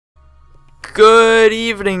Good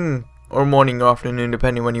evening, or morning, or afternoon,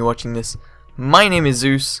 depending when you're watching this. My name is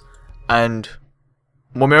Zeus, and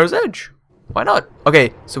more Mirror's Edge. Why not?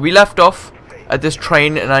 Okay, so we left off at this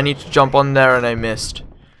train, and I need to jump on there, and I missed.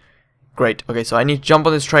 Great. Okay, so I need to jump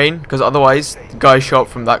on this train, because otherwise, the guys show up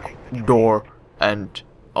from that door, and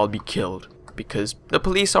I'll be killed, because the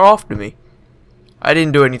police are after me. I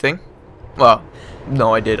didn't do anything. Well,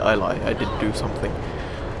 no, I did. I lie. I did do something.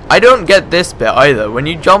 I don't get this bit either. When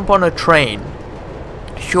you jump on a train,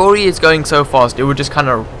 surely it's going so fast it would just kind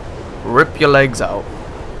of rip your legs out.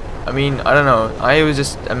 I mean, I don't know. I always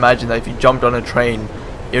just imagine that if you jumped on a train,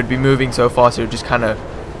 it would be moving so fast it would just kind of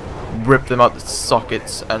rip them out the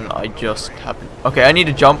sockets, and I just happened. Okay, I need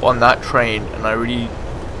to jump on that train, and I really...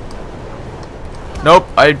 Nope,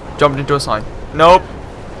 I jumped into a sign. Nope.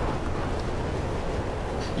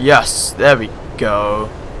 Yes, there we go.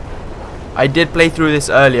 I did play through this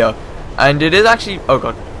earlier, and it is actually, oh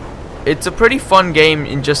god, it's a pretty fun game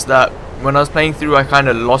in just that when I was playing through I kind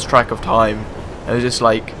of lost track of time. It was just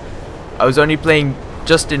like, I was only playing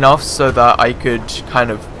just enough so that I could kind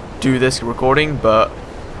of do this recording, but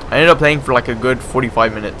I ended up playing for like a good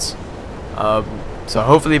 45 minutes. So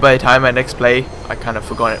hopefully by the time I next play, I kind of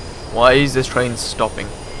forgot it. Why is this train stopping?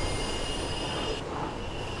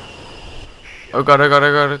 Oh god, oh god,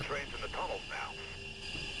 oh god.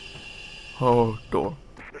 Oh, door.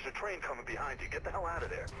 There's a train coming behind you. Get the hell out of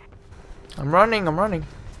there. I'm running, I'm running.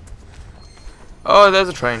 Oh, there's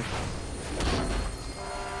a train. Nice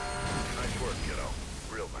work, kiddo.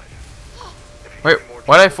 Real nice. Wait,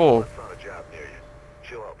 why'd I fall? On a job near you.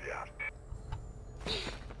 She'll help you out.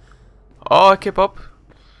 Oh, I keep up.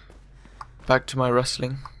 Back to my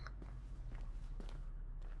wrestling.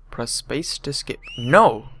 Press space to skip.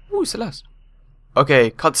 No! Ooh, Celeste. Okay,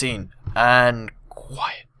 cutscene. And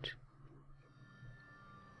quiet.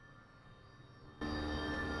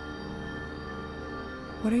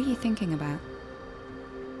 What are you thinking about?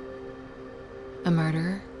 A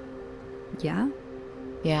murderer? Yeah?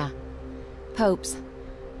 Yeah. Pope's.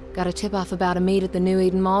 Got a tip-off about a meet at the New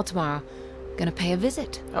Eden Mall tomorrow. Gonna pay a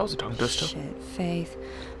visit. That was a tongue twister. Shit, Faith.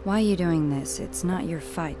 Why are you doing this? It's not your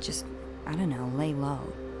fight. Just, I don't know, lay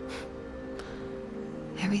low.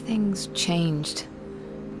 Everything's changed.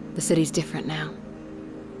 The city's different now.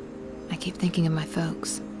 I keep thinking of my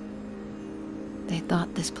folks. They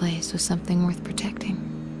thought this place was something worth protecting.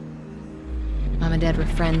 Mom and Dad were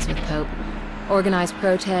friends with Pope. Organized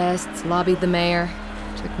protests, lobbied the mayor,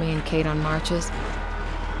 took me and Kate on marches.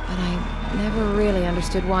 But I never really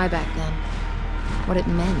understood why back then. What it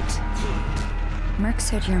meant. Merc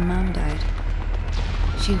said your mom died.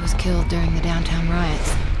 She was killed during the downtown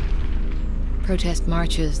riots. Protest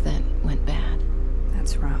marches that went bad.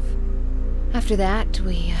 That's rough. After that,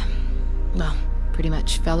 we, well, pretty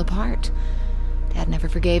much fell apart. Dad never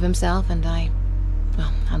forgave himself, and I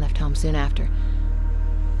left home soon after.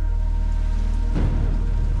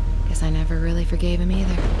 Guess I never really forgave him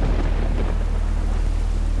either.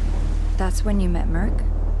 That's when you met Merc?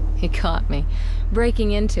 He caught me,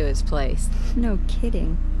 breaking into his place. No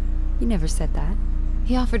kidding. You never said that.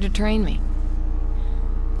 He offered to train me.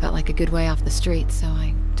 Felt like a good way off the street, so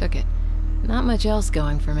I took it. Not much else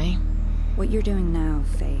going for me. What you're doing now,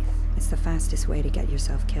 Faith, is the fastest way to get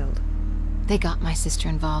yourself killed. They got my sister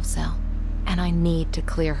involved, Sel, and I need to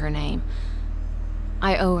clear her name.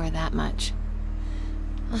 I owe her that much.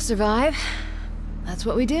 I'll survive. That's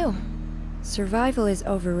what we do. Survival is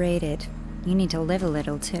overrated. You need to live a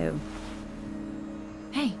little, too.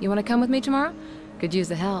 Hey, you want to come with me tomorrow? Could use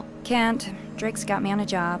the help. Can't. Drake's got me on a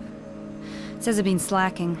job. Says I've been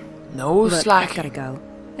slacking. No Look, slacking. I've gotta go.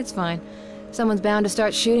 It's fine. Someone's bound to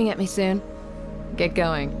start shooting at me soon. Get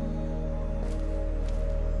going.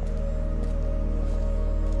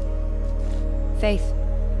 Faith.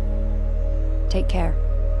 Take care.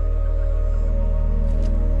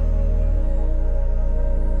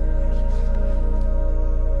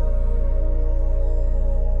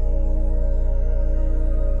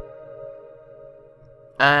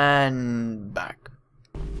 And back.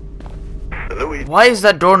 Louis. Why is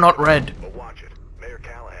that door not red? Well, watch it. Mayor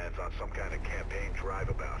Callahan's on some kind of campaign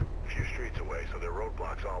drive-about. A few streets away, so there are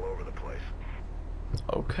roadblocks all over the place.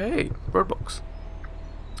 Okay, roadblocks.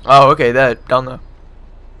 Oh, okay, there, down there.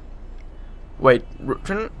 Wait,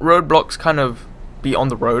 shouldn't roadblocks kind of be on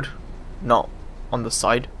the road, not on the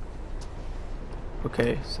side?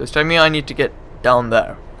 Okay, so it's telling me I need to get down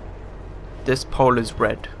there. This pole is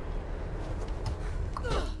red.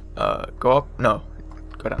 Go up? No,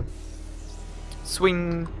 go down.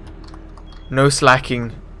 Swing. No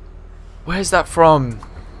slacking. Where's that from?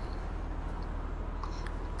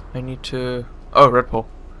 I need to... Oh, red pole.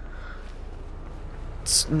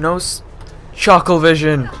 Charcoal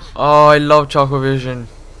Vision. Oh, I love Charcoal Vision.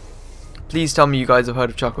 Please tell me you guys have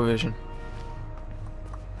heard of Charcoal Vision.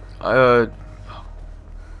 That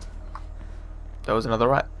was another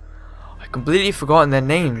rat. I completely forgotten their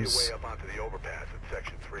names. Way up onto the overpass in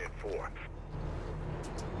section 3 and 4.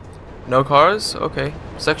 No cars? Okay.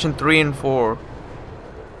 Section 3 and 4.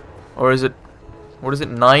 Or is it... What is it?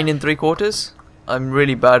 9 and 3/4? I'm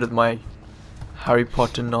really bad at my Harry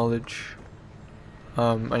Potter knowledge.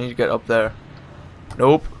 I need to get up there.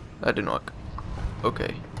 Nope. That didn't work.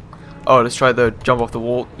 Okay. Oh, let's try the jump off the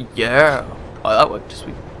wall. Yeah. Oh, that worked.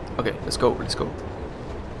 Sweet. Okay, let's go. Let's go.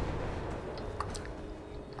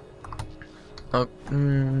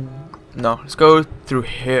 No, let's go through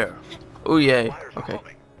here. Oh, yay. Fires Okay.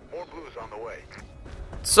 humming. More blues on the way.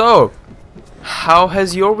 So, how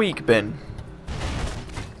has your week been?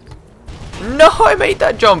 No, I made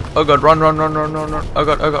that jump. Oh god, run, run, run, run, run, run. Oh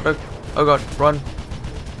god, oh god, oh god, run.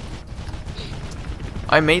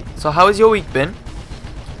 So how has your week been?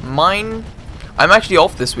 Mine, I'm actually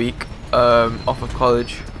off this week, off of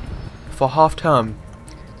college for half term,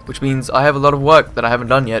 which means I have a lot of work that I haven't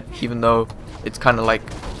done yet, even though it's kind of like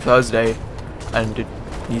Thursday and it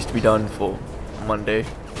needs to be done for Monday.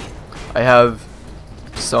 I have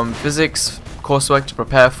some physics coursework to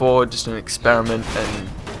prepare for, just an experiment, and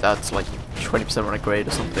that's like 20% on a grade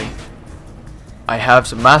or something. I have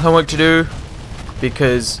some math homework to do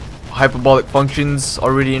because hyperbolic functions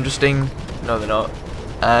are really interesting. No, they're not.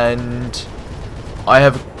 And I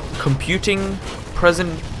have a computing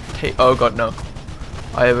oh god, no.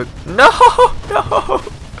 I have a no.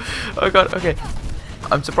 Oh god, okay.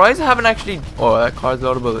 I'm surprised I haven't actually. Oh, that car's a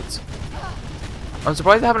lot of bullets. I'm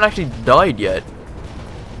surprised I haven't actually died yet,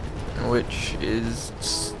 which is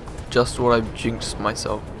just what I've jinxed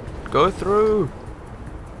myself. Go through.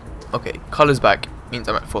 Okay, color's back. Means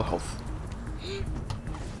I'm at full health.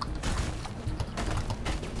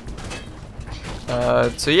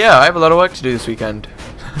 So yeah, I have a lot of work to do this weekend.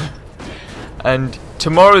 And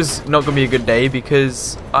tomorrow's not going to be a good day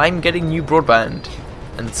because I'm getting new broadband.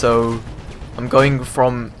 And so I'm going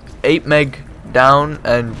from 8 meg down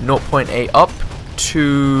and 0.8 up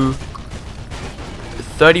to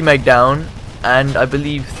 30 meg down and I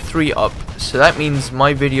believe 3 up. So that means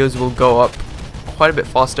my videos will go up quite a bit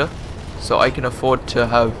faster. So I can afford to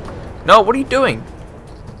have... No, what are you doing?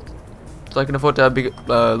 So I can afford to have big,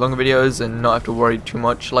 longer videos and not have to worry too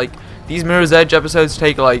much. Like, these Mirror's Edge episodes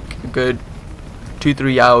take like a good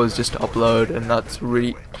 2-3 hours just to upload, and that's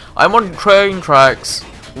really... I'm on train tracks.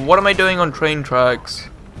 What am I doing on train tracks?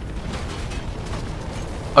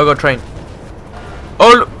 I got train.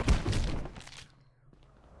 Oh, look.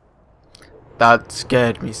 That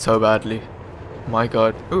scared me so badly. My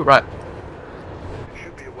god. Ooh, right.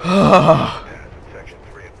 Should be away from the overpass in section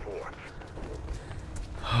 3 and 4.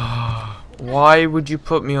 Why would you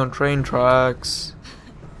put me on train tracks?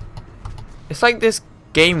 It's like this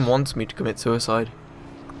game wants me to commit suicide.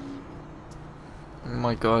 Oh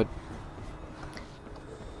my god.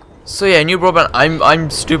 So yeah, new broadband. I'm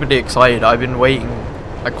stupidly excited. I've been waiting.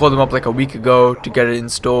 I called them up like a week ago to get it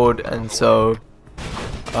installed, and so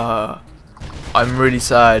I'm really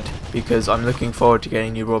sad because I'm looking forward to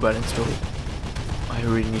getting new broadband installed. I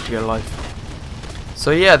really need to get a life. So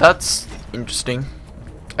yeah, that's interesting,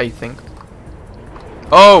 I think.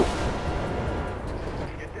 Oh!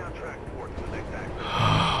 Get down track 4 to the next exit.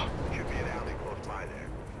 Should be an alley close by there.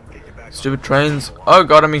 Get you back. Stupid trains. Oh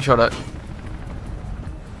god, I'm being shot at.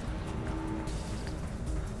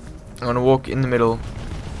 I'm gonna walk in the middle.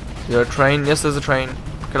 Is there a train? Yes, there's a train.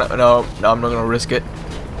 Can I? No, no, I'm not gonna risk it.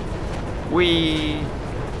 Whee!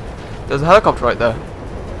 There's a helicopter right there.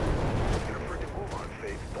 Get a freaking move on,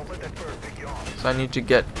 Faith. Don't let that bird pick you off. So I need to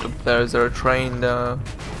get up there. Is there a train there?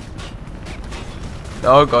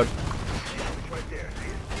 Oh god. It's right there. See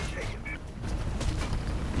it? Take it.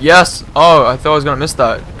 Yes! Oh, I thought I was gonna miss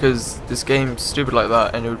that because this game's stupid like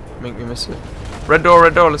that and it would make me miss it. Red door,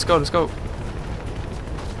 let's go, let's go.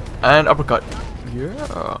 And uppercut.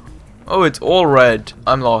 Yeah. Oh, it's all red.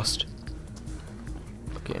 I'm lost.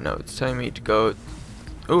 Okay, no, it's telling me to go.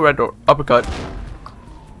 Oh, red door. Uppercut.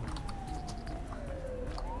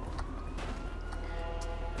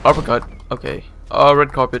 Uppercut. Okay. Oh,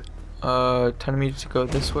 red carpet. Telling me to go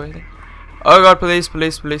this way. Oh god, police,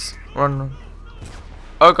 police, police. Run, run.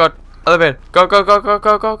 Oh god. Elevator. Go, go, go, go,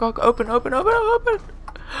 go, go, go. Open, open, open, open.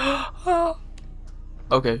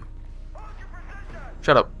 Okay.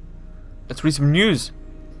 Shut up. Let's read some news.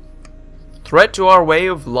 Threat to our way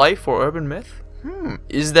of life or urban myth?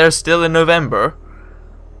 Is there still in November?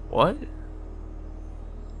 What?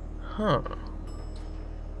 Huh.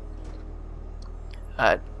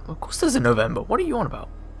 Of course there's a November. What are you on about?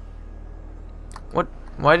 What?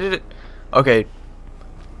 Why did it? Okay.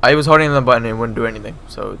 I was holding the button and it wouldn't do anything,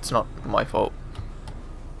 so it's not my fault.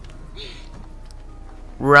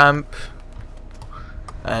 Ramp.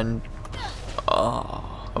 And...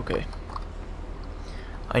 okay.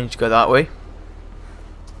 I need to go that way.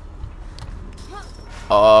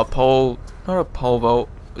 Pole... Not a pole vault.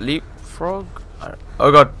 Leapfrog?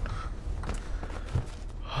 Oh god.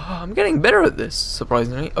 I'm getting better at this,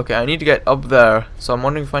 surprisingly. Okay, I need to get up there. So I'm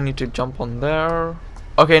wondering if I need to jump on there.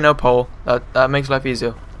 Okay, no pole. That makes life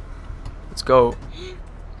easier. Let's go.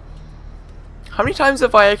 How many times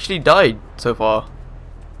have I actually died so far?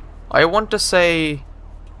 I want to say...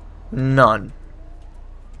 none.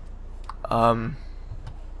 I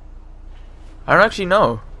don't actually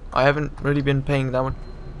know. I haven't really been paying that much...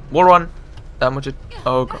 Wall run! That much...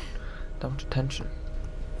 Oh god. That much attention.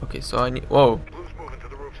 Okay, so I need... Whoa. Blue's moving to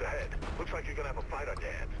the roofs ahead. Looks like you're gonna have a fight on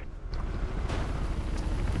your hands.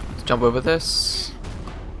 Let's jump over this.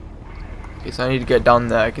 Okay, so I need to get down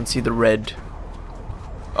there. I can see the red.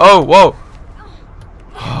 Oh, whoa!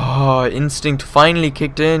 Oh, instinct finally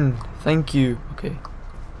kicked in. Thank you. Okay.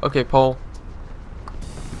 Okay, Paul.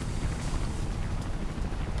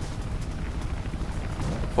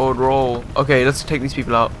 Forward roll. Okay, let's take these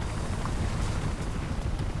people out.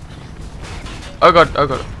 Oh god, oh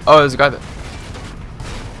god. Oh, there's a guy there.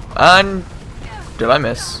 And... did I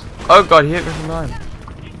miss? Oh god, he hit me from behind.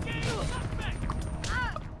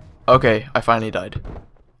 Okay, I finally died.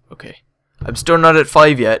 Okay. I'm still not at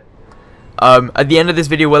 5 yet. At the end of this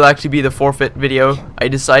video will actually be the forfeit video. I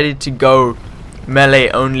decided to go melee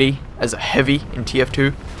only as a heavy in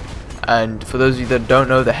TF2. And for those of you that don't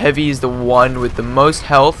know, the heavy is the one with the most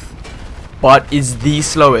health, but is the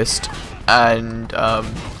slowest. And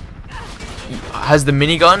has the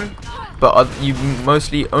minigun, but you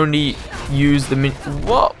mostly only use the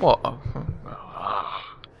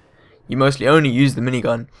You mostly only use the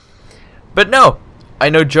minigun. But no, I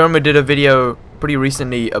know Germa did a video pretty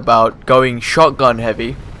recently about going shotgun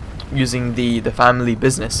heavy using the family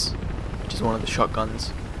business, which is one of the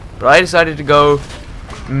shotguns. But I decided to go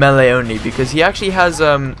melee only because he actually has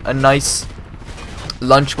a nice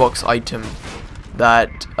lunchbox item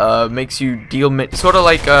that makes you deal sort of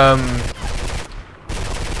like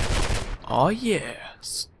oh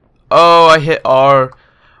yes. Oh, I hit R.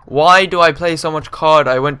 Why do I play so much COD?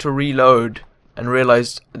 I went to reload and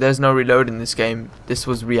realized there's no reload in this game. This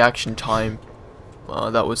was reaction time.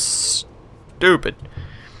 That was stupid.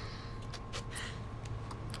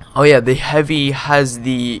 Oh yeah, the heavy has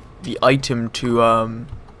the item to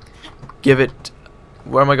give it...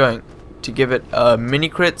 Where am I going? To give it mini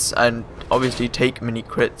crits and obviously take mini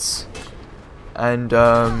crits. And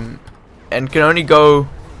can only go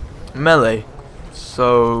melee.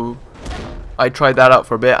 So I tried that out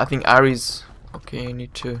for a bit. I think Ari's... Okay, I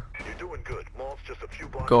need to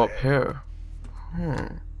go up here.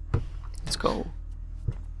 Let's go.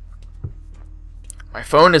 My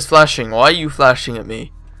phone is flashing. Why are you flashing at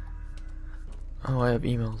me? Oh, I have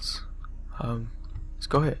emails. Let's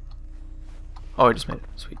go here. Oh, I just made it.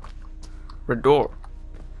 Sweet. Red door.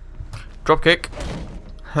 Drop kick.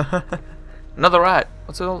 Another rat.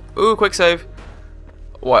 What's it all? Ooh, quick save.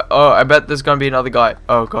 What? Oh, I bet there's gonna be another guy.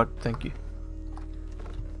 Oh god, thank you.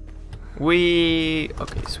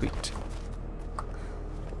 Okay, sweet.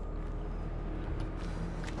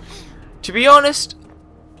 To be honest,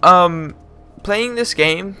 playing this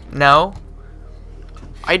game now,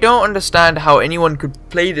 I don't understand how anyone could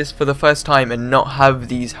play this for the first time and not have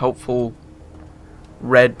these helpful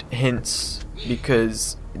red hints,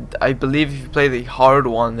 because I believe if you play the hard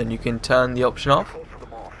one then you can turn the option off.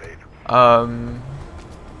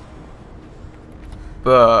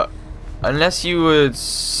 But unless you were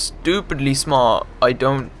stupidly smart, I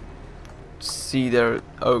don't see there.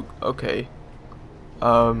 Oh, okay.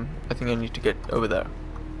 I think I need to get over there.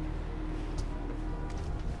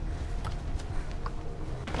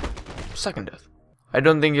 Second death. I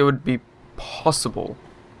don't think it would be possible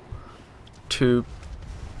to...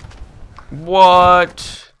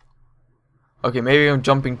 What? Okay, maybe I'm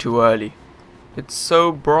jumping too early. It's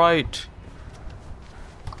so bright.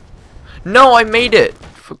 No, I made it!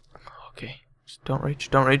 Okay, just don't rage,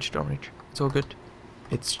 don't rage, don't rage. It's all good.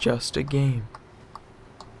 It's just a game.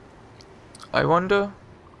 I wonder...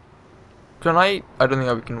 Can I don't think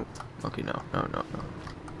I can... Okay, no.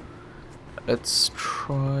 Let's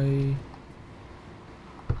try...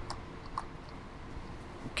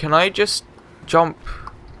 Can I just jump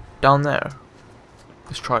down there?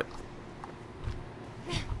 Let's try it.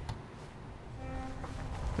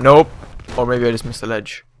 Nope. Or maybe I just missed the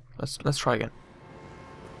ledge. Let's try again.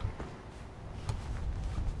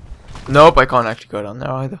 Nope, I can't actually go down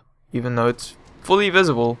there either. Even though it's fully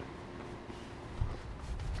visible.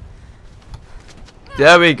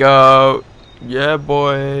 There we go. Yeah,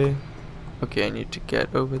 boy. Okay, I need to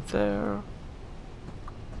get over there.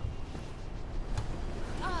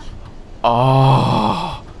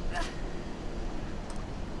 Oh.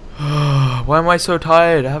 Why am I so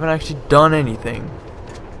tired? I haven't actually done anything.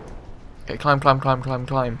 Okay, climb, climb, climb, climb,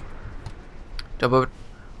 climb. Double.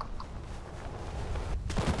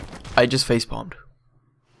 I just facepalmed.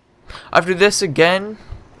 After this again.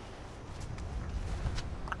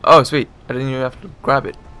 Oh, sweet. I didn't even have to grab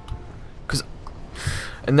it.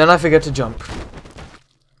 And then I forget to jump.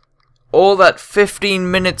 All that 15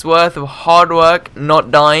 minutes worth of hard work,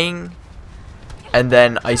 not dying. And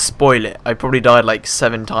then I spoil it. I probably died like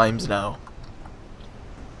 7 times now.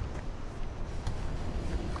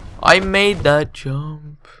 I made that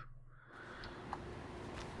jump.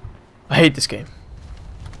 I hate this game.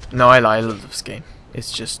 No, I lie. I love this game.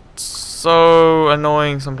 It's just so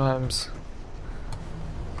annoying sometimes.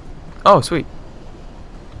 Oh, sweet.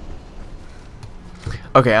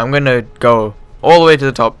 Okay, I'm gonna go all the way to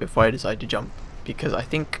the top before I decide to jump. Because I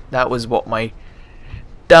think that was what my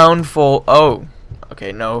downfall... Oh.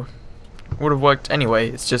 Okay, no. Would have worked anyway.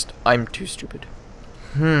 It's just I'm too stupid.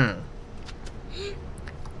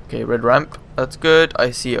 Okay, red ramp. That's good.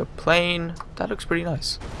 I see a plane. That looks pretty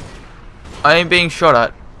nice. I am being shot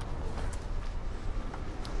at.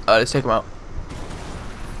 Let's take him out.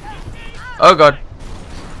 Oh god.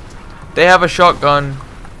 They have a shotgun.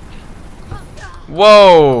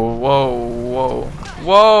 Whoa, whoa, whoa.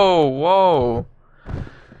 Whoa, whoa.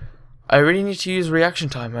 I really need to use reaction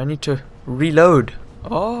time. I need to reload.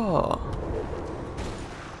 Oh.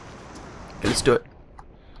 Okay, let's do it.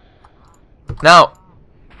 Now.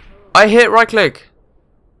 I hit right click.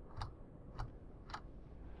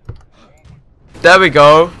 There we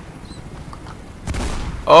go.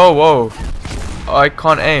 Oh, whoa. I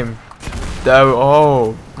can't aim. There.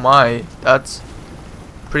 Oh, my. That's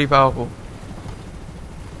pretty powerful.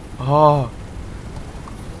 Oh.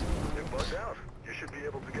 It bugged out. You should be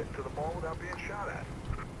able to get into the mall without being shot at.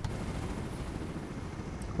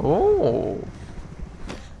 Oh.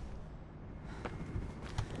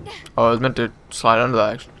 Oh, I was meant to slide under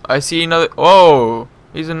that actually. I see another. Oh,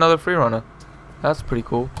 he's another free runner. That's pretty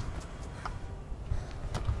cool.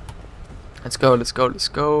 Let's go, let's go, let's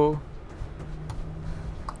go.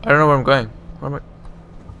 I don't know where I'm going. Where am I?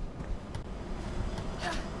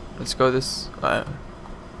 Let's go this.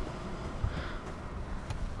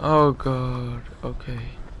 Oh god. Okay.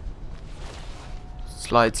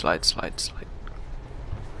 Slide, slide, slide, slide.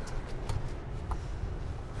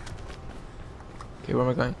 Okay, where am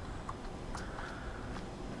I going?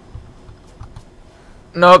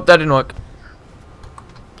 Nope, that didn't work.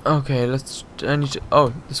 Okay, let's. I need to.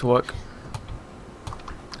 Oh, this will work.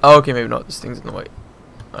 Oh, okay, maybe not. This thing's in the way.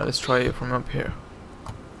 Let's try it from up here.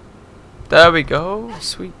 There we go.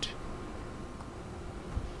 Sweet.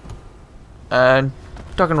 And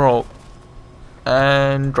tuck and roll.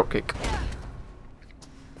 And drop kick.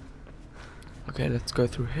 Okay, let's go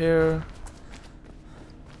through here.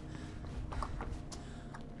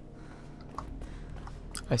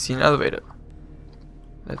 I see an elevator.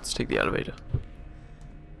 Let's take the elevator.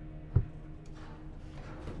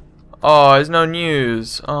 Oh, there's no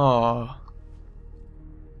news. Oh.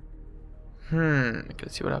 Okay,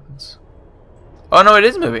 let's see what happens. Oh no, it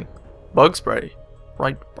is moving. Bug spray.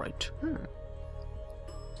 Right.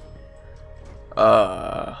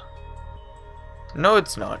 No,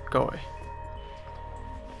 it's not. Go away.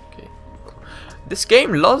 Okay. This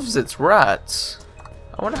game loves its rats.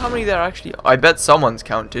 I wonder how many there actually are. I bet someone's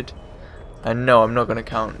counted. And no, I'm not gonna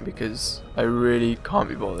count because I really can't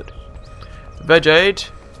be bothered. Veg aid.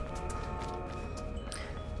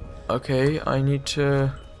 Okay, I need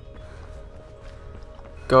to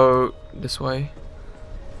go this way.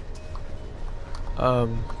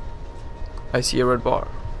 I see a red bar.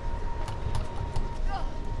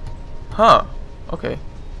 Huh. Okay.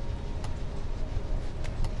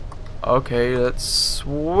 Okay, let's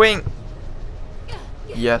swing.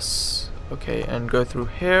 Yes. Okay, and go through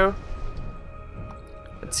here.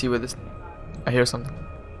 Let's see where this... I hear something.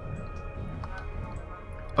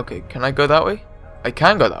 Okay, can I go that way? I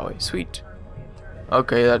can go that way. Sweet.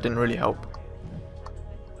 Okay, that didn't really help.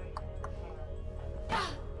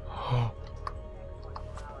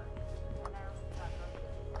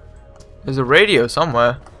 There's a radio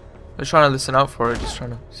somewhere. I was trying to listen out for it, just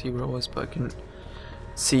trying to see where it was, but I couldn't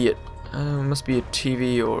see it. It must be a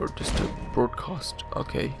TV or just a broadcast.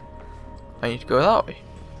 Okay. I need to go that way.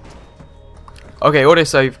 Okay,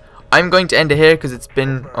 autosave. I'm going to end it here because it's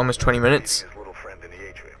been almost 20 minutes.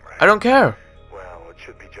 I don't care. Well, it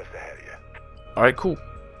should be just ahead of you. Alright, cool.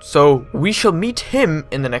 So, we shall meet him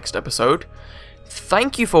in the next episode.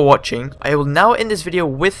 Thank you for watching. I will now end this video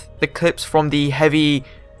with the clips from the heavy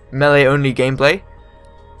melee only gameplay.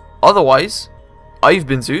 Otherwise, I've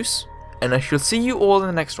been Zeus, and I shall see you all in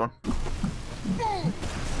the next one.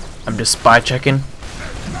 I'm just spy checking.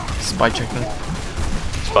 Spy checking.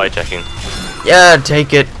 Spy checking. Yeah,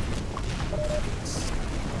 take it.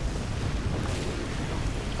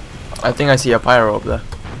 I think I see a pyro up there.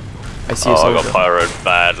 I see a soldier. I got pyroed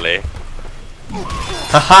badly.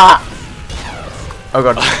 Haha! Oh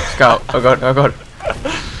god, scout. Oh god, oh god.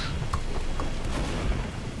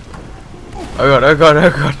 Oh god, oh god, oh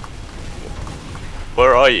god.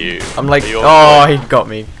 Where are you? I'm like, Are you oh, on he got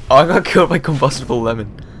me. Oh, I got killed by combustible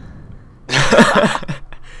lemon.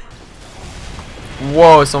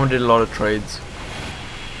 Whoa, someone did a lot of trades.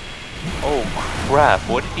 Oh crap,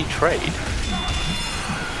 what did he trade?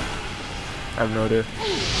 I have no idea.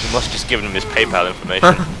 You must have just given him his PayPal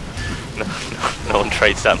information. no one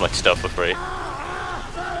trades that much stuff for free.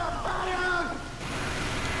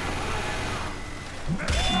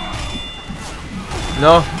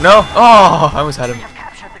 No, no! Oh, I almost had him.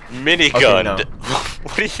 Minigun! Okay,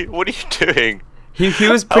 no. What are you doing? He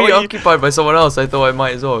was preoccupied by someone else, I thought I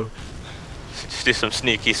might as well. Just do some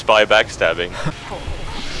sneaky spy backstabbing.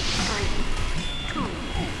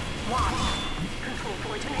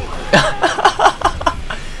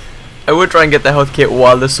 I would try and get the health kit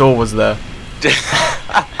while the saw was there.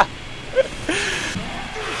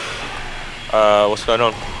 What's going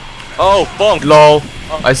on? Oh, bonk! LOL.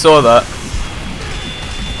 I saw that.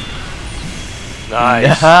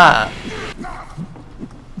 Nice. Yeah.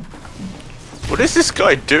 What is this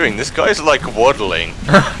guy doing? This guy's like waddling.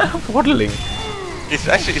 Waddling. He's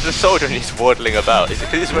a soldier and he's waddling about. Is it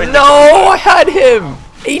 'cause he's wearing No, I had him!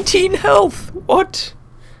 18 health! What?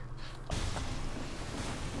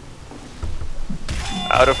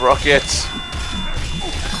 Out of rockets.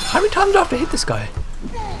 How many times do I have to hit this guy?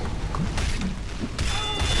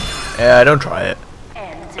 Yeah, don't try it.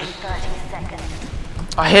 Ends in 30 seconds.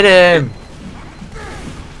 I hit him!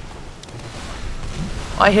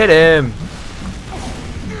 I hit him!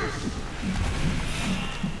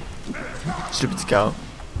 Stupid scout.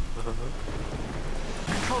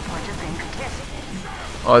 Control point is being contested.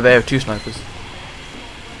 Oh, they have 2 snipers.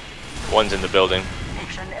 One's in the building.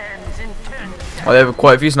 Mission ends in 10 seconds. Oh, they have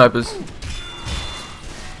quite a few snipers.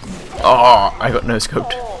 Oh, I got no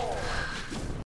scoped.